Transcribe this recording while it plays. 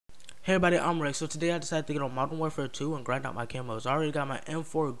Hey everybody, I'm Rex. So today I decided to get on Modern Warfare 2 and grind out my camos. I already got my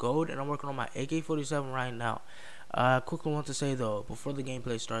M4 gold and I'm working on my AK-47 right now. Quickly want to say though, before the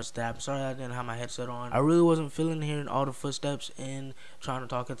gameplay starts, that I'm sorry I didn't have my headset on. I really wasn't feeling hearing all the footsteps and trying to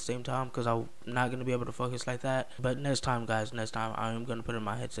talk at the same time because I'm not going to be able to focus like that. But next time guys, next time I am going to put in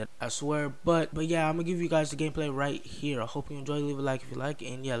my headset, I swear. But yeah, I'm going to give you guys the gameplay right here. I hope you enjoy. Leave a like if you like,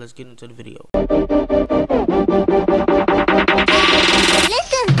 and yeah, let's get into the video.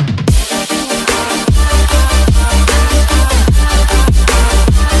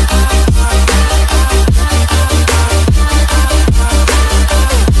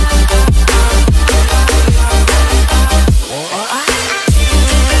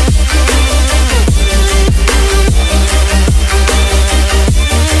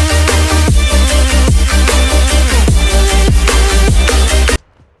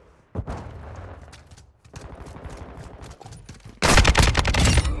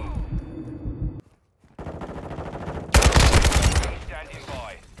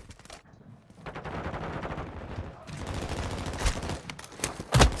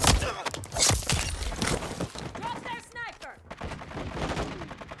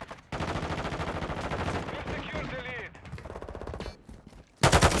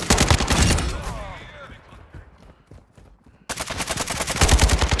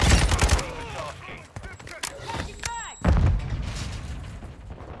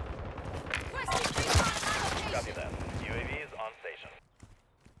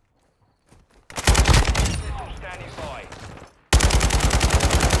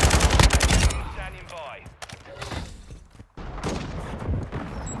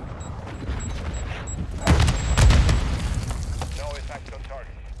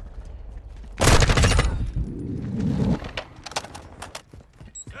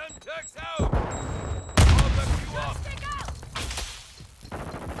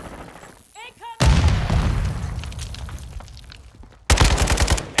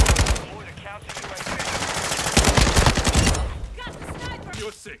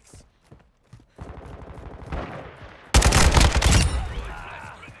 You're six.